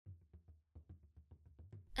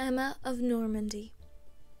Emma of Normandy.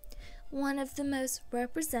 One of the most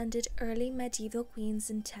represented early medieval queens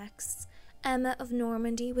in texts, Emma of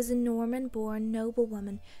Normandy was a Norman-born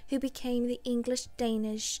noblewoman who became the English,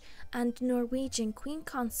 Danish and Norwegian queen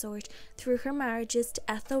consort through her marriages to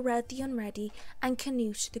Æthelred the Unready and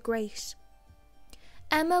Cnut the Great.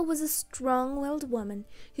 Emma was a strong-willed woman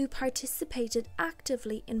who participated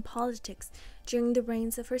actively in politics during the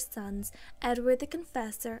reigns of her sons Æthelred the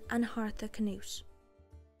Confessor and Harthacnut.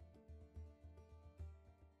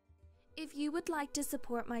 If you would like to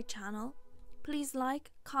support my channel, please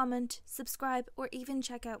like, comment, subscribe, or even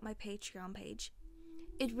check out my Patreon page.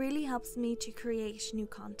 It really helps me to create new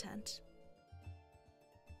content.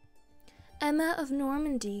 Emma of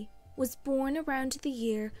Normandy was born around the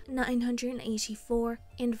year 984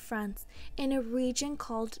 in France in a region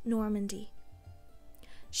called Normandy.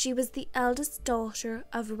 She was the eldest daughter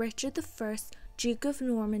of Richard I, Duke of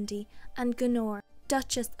Normandy, and Gunor,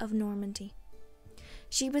 Duchess of Normandy.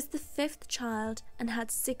 She was the fifth child and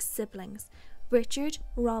had 6 siblings: Richard,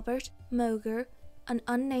 Robert, Moger, an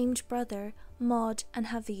unnamed brother, Maud, and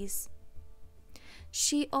Haviz.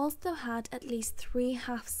 She also had at least 3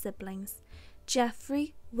 half-siblings: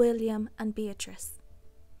 Geoffrey, William, and Beatrice.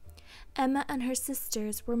 Emma and her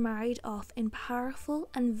sisters were married off in powerful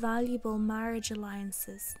and valuable marriage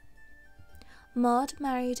alliances. Maud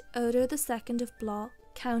married Odo II of Blois,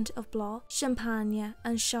 Count of Blois, Champagne,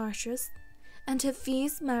 and Chartres, and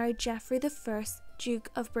Hafiz married Geoffrey I, Duke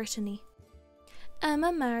of Brittany.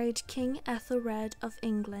 Emma married King Aethelred of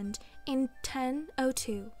England in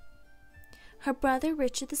 1002. Her brother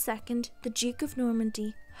Richard II, the Duke of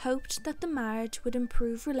Normandy, hoped that the marriage would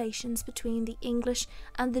improve relations between the English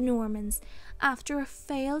and the Normans after a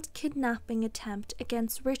failed kidnapping attempt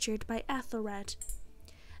against Richard by Æthelred.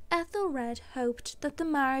 Æthelred hoped that the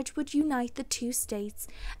marriage would unite the 2 states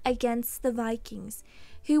against the Vikings,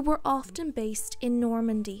 who were often based in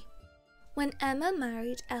Normandy. When Emma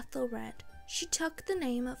married Æthelred, she took the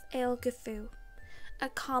name of Ealhgafu, a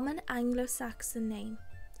common Anglo-Saxon name,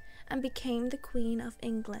 and became the Queen of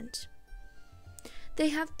England. They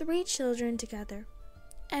have 3 children together: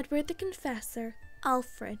 Edward the Confessor,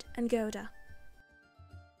 Alfred, and Goda.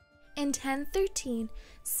 In 1013,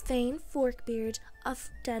 Svein Forkbeard of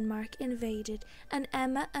Denmark invaded, and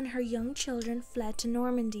Emma and her young children fled to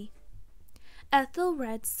Normandy.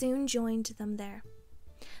 Æthelred soon joined them there.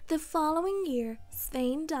 The following year,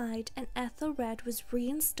 Svein died and Æthelred was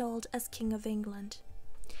reinstalled as King of England.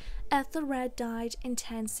 Æthelred died in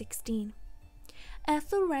 1016.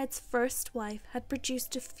 Æthelred's first wife had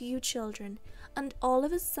produced a few children, and all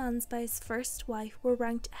of his sons by his first wife were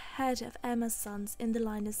ranked ahead of Emma's sons in the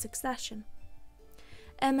line of succession.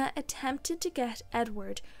 Emma attempted to get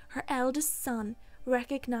Edward, her eldest son,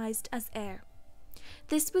 recognised as heir.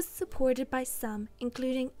 This was supported by some,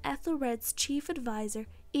 including Æthelred's chief advisor,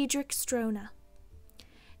 Edric Strona.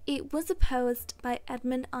 It was opposed by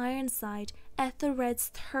Edmund Ironside,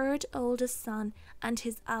 Æthelred's 3rd oldest son, and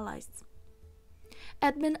his allies.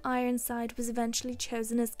 Edmund Ironside was eventually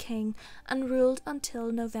chosen as king and ruled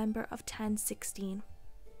until November of 1016.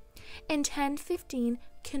 In 1015,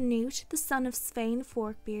 Cnut, the son of Svein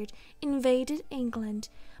Forkbeard, invaded England,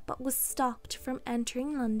 but was stopped from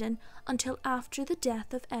entering London until after the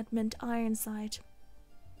death of Edmund Ironside.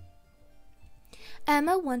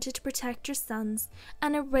 Emma wanted to protect her sons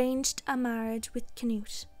and arranged a marriage with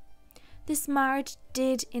Cnut. This marriage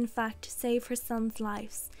did in fact save her sons'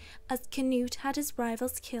 lives, as Cnut had his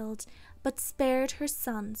rivals killed but spared her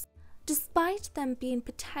sons, despite them being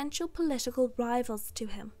potential political rivals to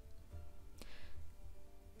him.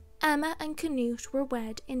 Emma and Cnut were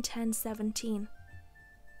wed in 1017.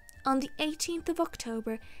 On the 18th of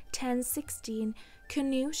October 1016,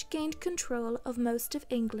 Cnut gained control of most of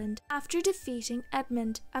England after defeating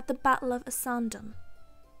Edmund at the Battle of Issandon.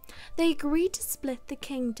 They agreed to split the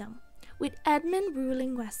kingdom, with Edmund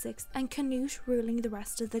ruling Wessex and Cnut ruling the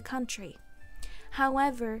rest of the country.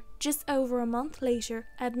 However, just over a month later,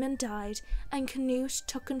 Edmund died and Cnut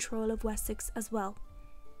took control of Wessex as well.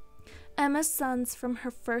 Emma's sons from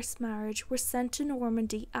her first marriage were sent to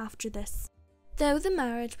Normandy after this. Though the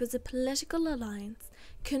marriage was a political alliance,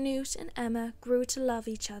 Cnut and Emma grew to love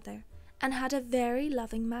each other and had a very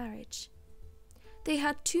loving marriage. They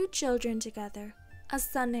had 2 children together, a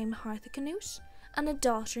son named Harthacnut and a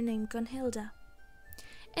daughter named Gunhilda.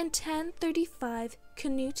 In 1035,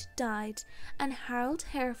 Cnut died, and Harald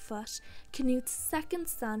Harefoot, Cnut's 2nd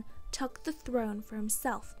son, took the throne for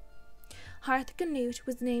himself. Harthacnut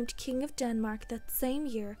was named King of Denmark that same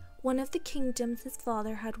year, one of the kingdoms his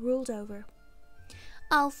father had ruled over.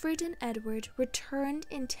 Alfred and Edward returned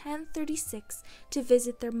in 1036 to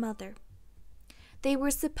visit their mother. They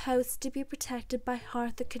were supposed to be protected by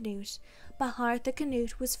Harthacnut, but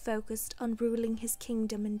Harthacnut was focused on ruling his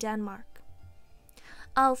kingdom in Denmark.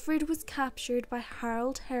 Aethelred was captured by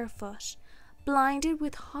Harald Harefoot, blinded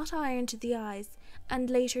with hot iron to the eyes, and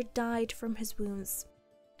later died from his wounds.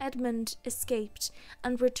 Edmund escaped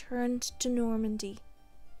and returned to Normandy.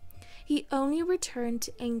 He only returned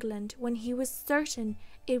to England when he was certain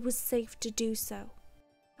it was safe to do so.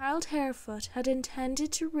 Harald Harefoot had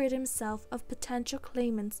intended to rid himself of potential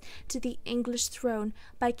claimants to the English throne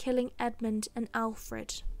by killing Edmund and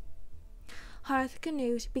Aethelred.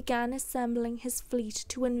 Harthacnut began assembling his fleet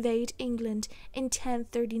to invade England in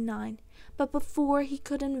 1039, but before he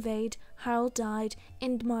could invade, Harald died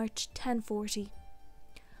in March 1040.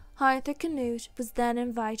 Harthacnut was then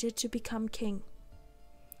invited to become king.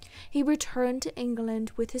 He returned to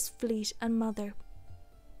England with his fleet and mother.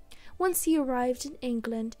 Once he arrived in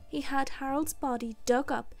England, he had Harold's body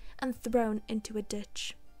dug up and thrown into a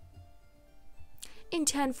ditch. In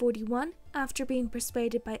 1041, after being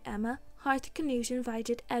persuaded by Emma, Harthacnut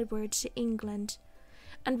invited Edward to England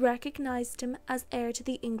and recognised him as heir to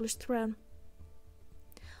the English throne.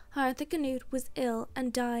 Harthacnut was ill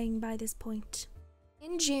and dying by this point.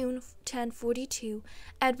 In June 1042,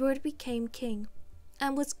 Edward became king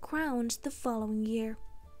and was crowned the following year.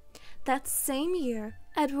 That same year,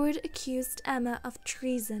 Edward accused Emma of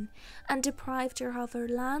treason and deprived her of her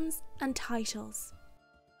lands and titles.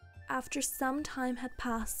 After some time had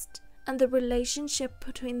passed and the relationship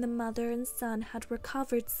between the mother and son had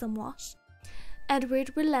recovered somewhat,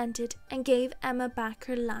 Edward relented and gave Emma back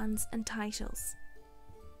her lands and titles.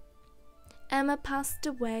 Emma passed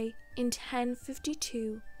away in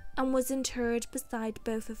 1052 and was interred beside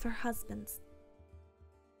both of her husbands.